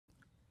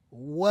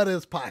what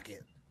is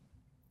pocket?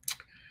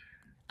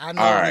 I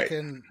know All we right.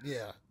 can,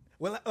 yeah.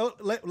 Well,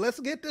 let's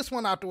get this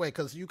one out the way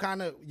because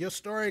your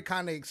story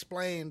kind of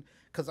explained,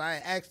 because I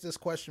asked this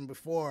question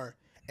before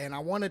and I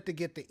wanted to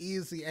get the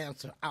easy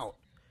answer out.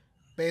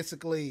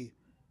 Basically,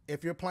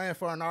 if you're playing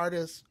for an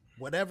artist,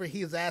 whatever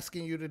he's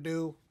asking you to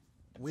do,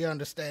 we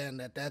understand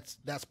that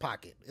that's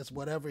pocket. It's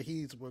whatever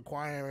he's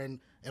requiring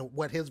and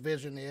what his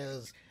vision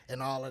is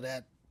and all of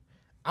that.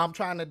 I'm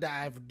trying to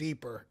dive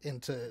deeper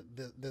into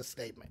this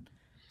statement.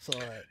 So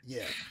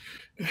yeah.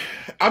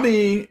 I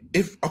mean,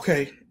 if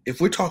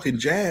we're talking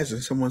jazz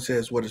and someone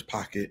says what is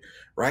pocket,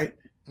 right?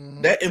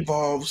 Mm-hmm. That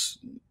involves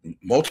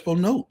multiple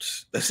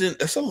notes.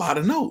 That's a lot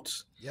of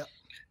notes. Yep.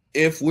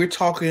 If we're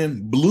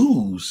talking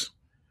blues,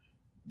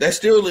 that's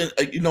still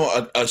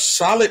a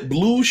solid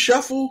blues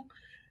shuffle.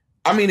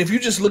 I mean, if you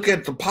just look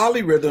at the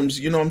polyrhythms,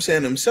 you know what I'm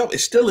saying, themselves, it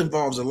still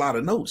involves a lot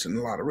of notes and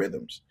a lot of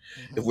rhythms.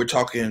 Mm-hmm. If we're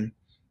talking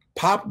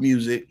pop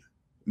music,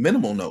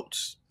 minimal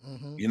notes.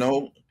 Mm-hmm. You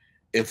know,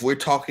 if we're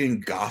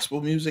talking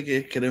gospel music,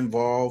 it can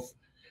involve,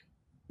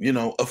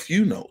 a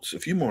few notes, a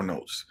few more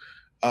notes.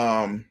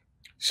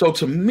 So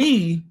to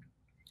me,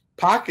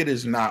 pocket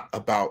is not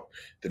about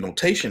the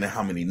notation and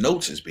how many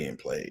notes is being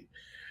played.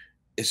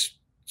 It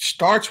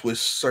starts with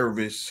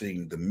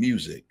servicing the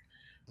music.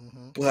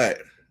 Mm-hmm. But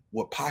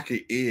what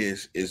pocket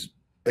is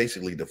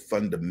basically the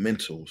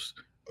fundamentals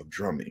of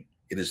drumming.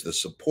 It is the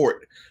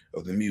support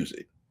of the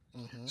music.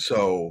 Mm-hmm.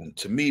 So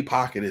to me,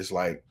 pocket is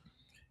like,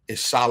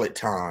 it's solid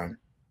time.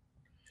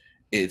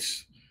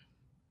 It's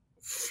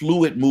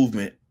fluid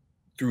movement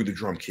through the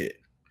drum kit.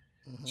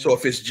 Mm-hmm. So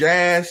if it's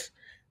jazz,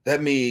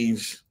 that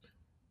means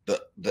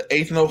the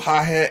eighth note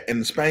hi-hat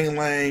and the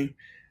spang-lang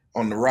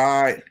on the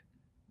ride,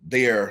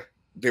 they're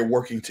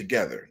working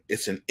together.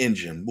 It's an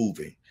engine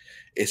moving.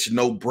 It's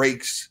no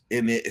breaks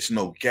in it. It's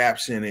no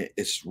gaps in it.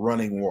 It's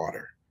running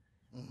water.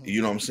 Mm-hmm.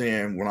 You know what I'm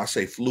saying? When I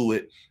say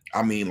fluid,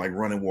 I mean like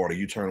running water.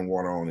 You turn the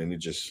water on and it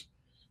just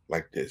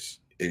like this.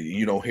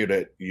 You don't hear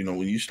that. When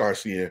you start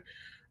seeing,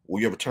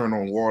 will you ever turn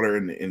on water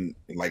and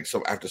like,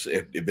 so after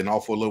it been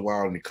off for a little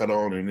while and it cut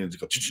on and then it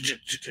go,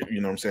 you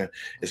know what I'm saying?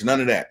 It's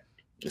none of that.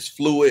 It's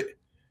fluid.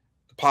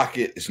 The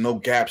pocket. It's no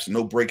gaps,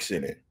 no breaks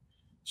in it.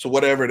 So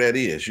whatever that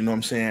is, you know what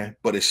I'm saying?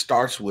 But it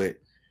starts with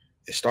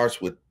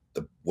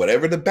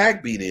whatever the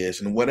backbeat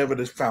is and whatever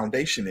the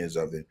foundation is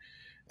of it,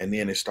 and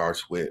then it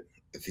starts with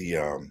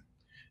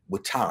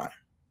with time.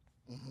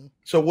 Mm-hmm.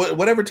 So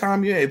whatever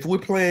time you're, if we're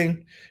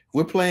playing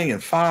in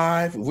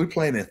 5, if we're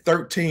playing in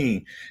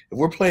 13, if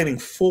we're playing in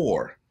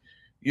 4,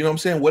 you know what I'm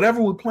saying?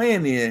 Whatever we're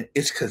playing in,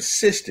 it's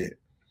consistent.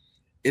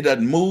 It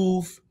doesn't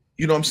move.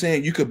 You know what I'm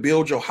saying? You could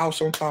build your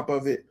house on top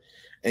of it,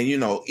 and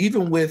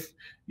even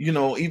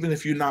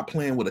if you're not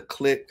playing with a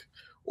click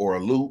or a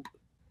loop.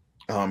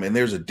 And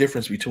there's a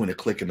difference between a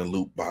click and a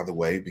loop, by the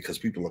way, because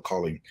people are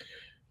calling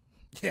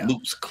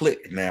loops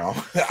click now.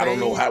 I don't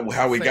know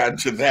how we got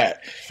into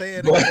that. Say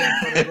it again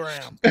for the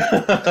gram.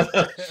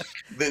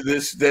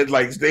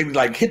 They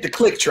like hit the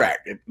click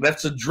track.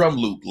 That's a drum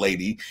loop,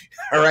 lady.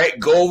 All right,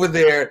 go over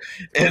there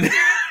and.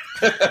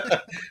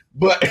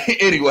 But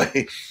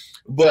anyway,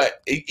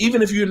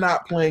 even if you're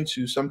not playing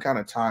to some kind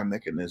of time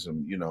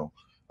mechanism, you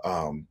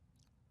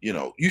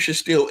should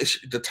still,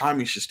 the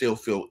timing should still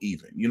feel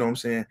even. You know what I'm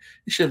saying?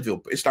 It's not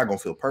going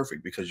to feel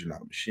perfect because you're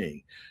not a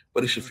machine,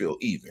 but it should feel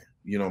even.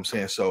 You know what I'm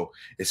saying? So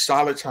it's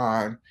solid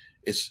time.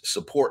 It's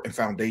support and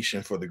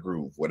foundation for the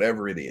groove,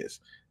 whatever it is.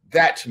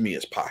 That to me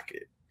is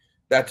pocket.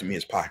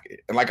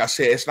 And like I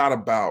said, it's not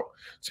about,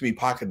 to me,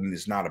 pocketing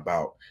is not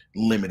about a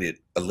limited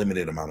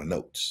amount of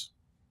notes.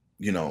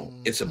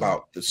 It's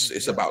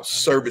about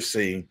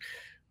servicing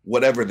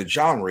whatever the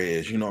genre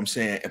is, you know what I'm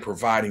saying, and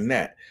providing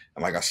that.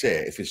 And like I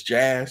said, if it's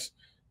jazz,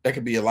 that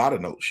could be a lot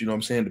of notes, you know what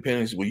I'm saying,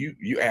 depending on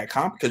you add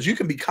comp, because you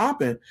can be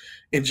comping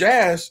in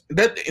jazz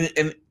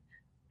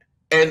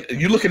and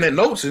you're looking at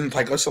notes and it's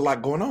like, that's a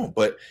lot going on,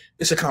 but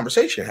it's a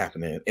conversation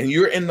happening and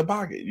you're in the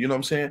pocket, you know what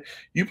I'm saying?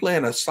 You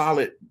playing a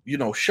solid,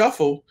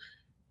 shuffle.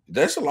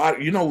 That's a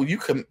lot. You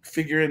can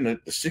figure in the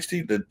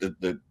 60,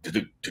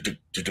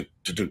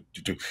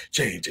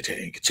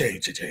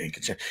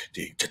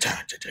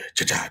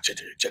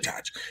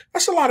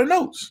 that's a lot of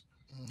notes.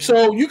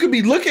 So you could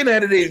be looking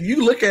at it. If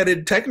you look at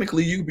it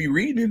technically, you could be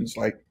reading. It's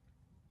like,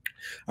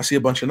 I see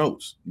a bunch of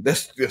notes.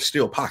 That's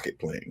still pocket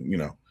playing,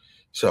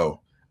 So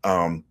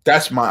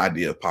that's my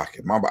idea of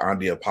pocket. My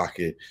idea of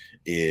pocket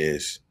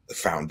is the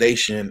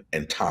foundation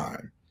and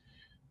time.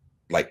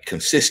 Like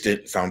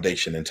consistent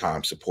foundation and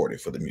time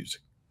supported for the music.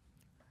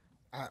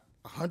 I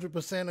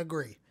 100%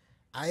 agree.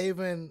 I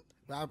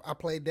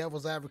play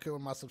devil's advocate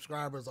with my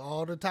subscribers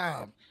all the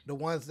time. The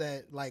ones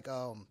that like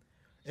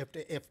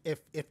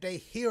if they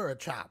hear a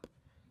chop,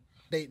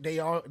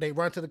 they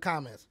run to the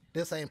comments.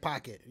 This ain't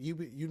pocket.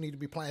 You need to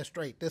be playing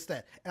straight. This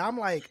that. And I'm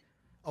like,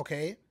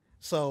 okay,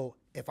 so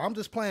if I'm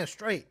just playing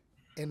straight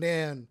and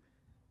then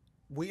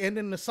we end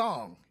in the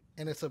song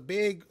and it's a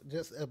big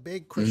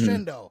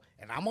crescendo,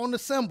 and I'm on the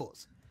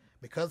cymbals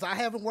because I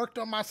haven't worked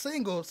on my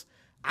singles.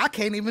 I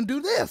can't even do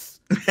this.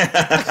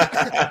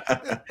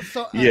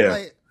 So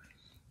yeah,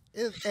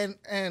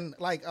 And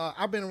like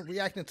I've been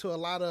reacting to a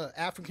lot of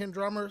African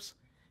drummers,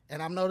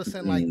 and I'm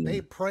noticing like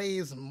they Mm.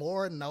 praise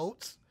more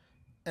notes.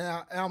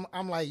 And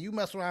I'm like, you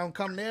mess around, and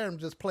come there, and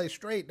just play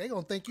straight. They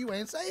gonna think you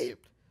ain't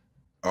saved.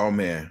 Oh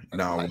man,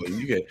 no, Like, well,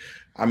 you get.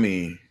 I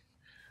mean,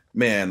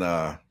 man,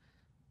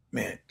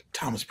 man,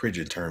 Thomas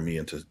Pridgen turned me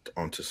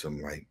onto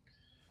some like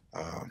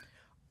um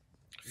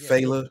yeah,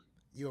 Fela.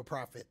 you a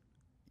prophet.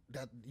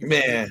 That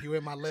Man, you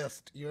in my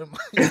list. You in my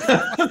you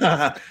in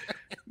my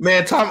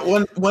man, Tom.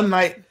 One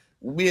night,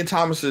 me and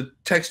Thomas are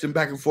texting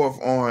back and forth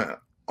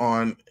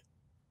on.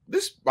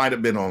 This might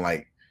have been on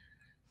like.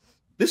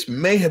 This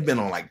may have been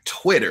on like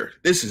Twitter.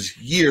 This is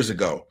years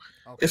ago.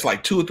 It's Okay.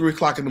 like 2 or 3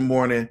 o'clock in the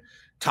morning.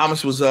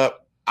 Thomas was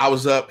up. I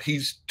was up.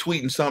 He's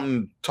tweeting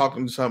something,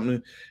 talking to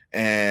something,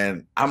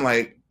 and I'm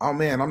like, "Oh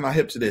man, I'm not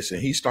hip to this."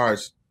 And he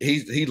starts.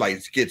 He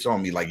like gets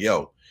on me like,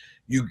 "Yo,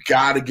 you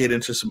got to get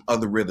into some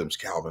other rhythms,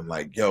 Cailvin.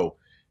 Like, yo,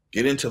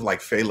 get into like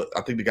Fela.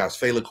 I think the guy's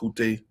Fela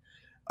Kuti,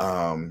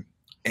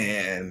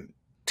 and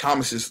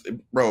Thomas is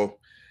bro.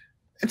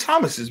 And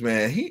Thomas is,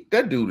 man,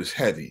 that dude is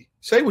heavy.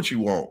 Say what you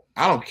want.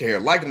 I don't care.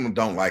 Like him or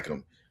don't like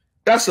him.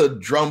 That's a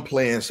drum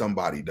playing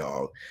somebody,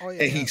 dog. Oh And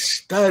yeah. he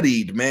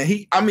studied, man.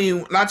 He's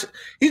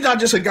not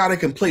just a guy that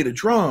can play the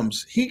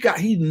drums. He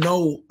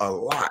know a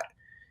lot.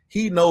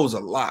 He knows a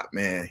lot,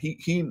 man.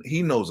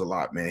 He knows a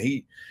lot, man.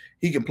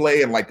 He can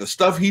play, and like the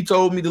stuff he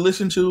told me to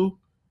listen to,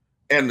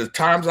 and the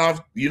times I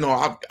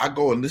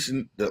go and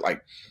listen to,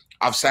 like,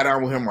 I've sat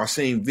down with him, or I've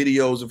seen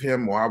videos of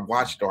him, or I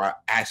watched, or I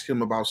asked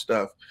him about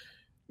stuff.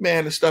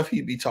 Man, the stuff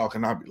he'd be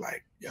talking, I'd be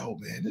like, yo,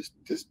 man,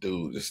 this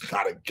dude is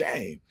not a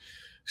game.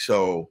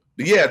 So,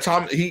 but yeah,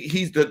 Tom,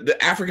 he's the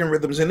African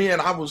rhythms. And then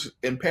I was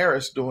in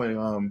Paris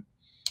doing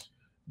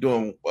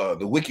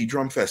the Wiki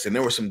Drum Fest, and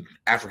there were some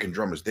African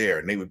drummers there,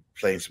 and they were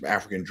playing some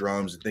African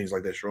drums and things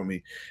like that, showing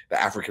me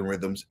the African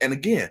rhythms. And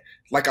again,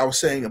 like I was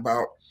saying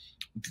about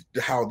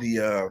how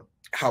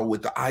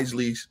with the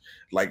Isleys,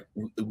 like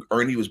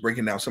Ernie was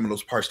breaking down some of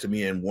those parts to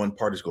me, and one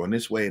part is going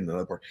this way and the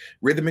other part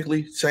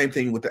rhythmically. Same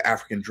thing with the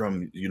African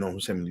drum, you know what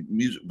I'm saying?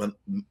 Music, but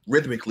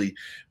rhythmically,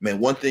 man,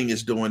 one thing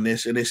is doing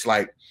this, and it's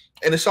like,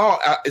 and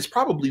it's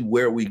probably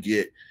where we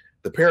get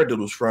the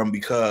paradiddles from,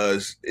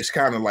 because it's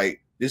kind of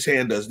like this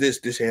hand does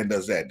this hand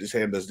does that, this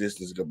hand does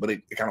this, but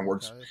it kind of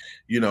works,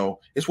 Okay.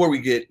 it's where we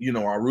get,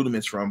 our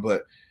rudiments from.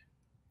 But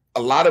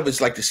a lot of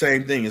it's like the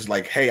same thing. It's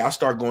like, hey, I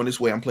start going this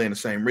way, I'm playing the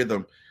same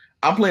rhythm.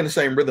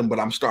 But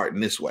I'm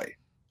starting this way.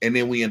 And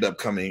then we end up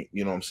coming,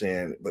 you know what I'm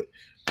saying? But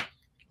a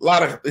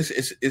lot of it's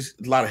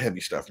a lot of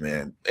heavy stuff,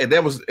 man. And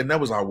that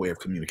was our way of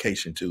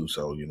communication too.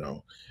 So, Yeah.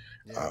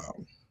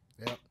 um,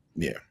 Yep.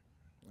 yeah,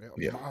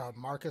 yeah.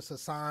 Marcus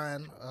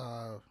Hassan.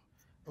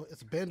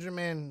 It's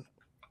Benjamin.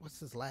 What's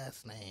his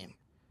last name?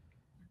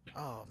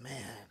 Oh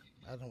man,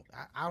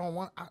 I don't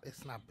want.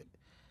 It's not.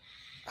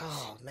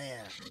 Oh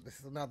man, this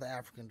is another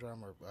African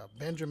drummer,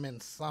 Benjamin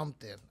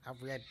something.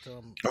 I've read to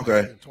him once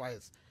Okay, or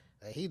twice.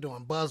 He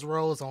doing buzz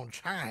rolls on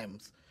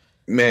chimes.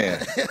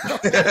 man.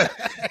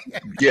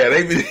 Yeah,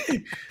 they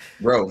be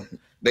bro,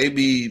 they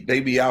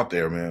be out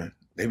there, man.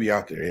 They be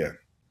out there, yeah.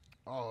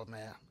 Oh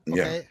man.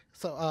 Yeah. Okay.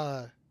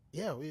 So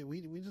yeah,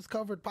 we just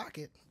covered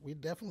Pocket. We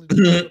definitely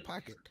just covered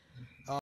Pocket.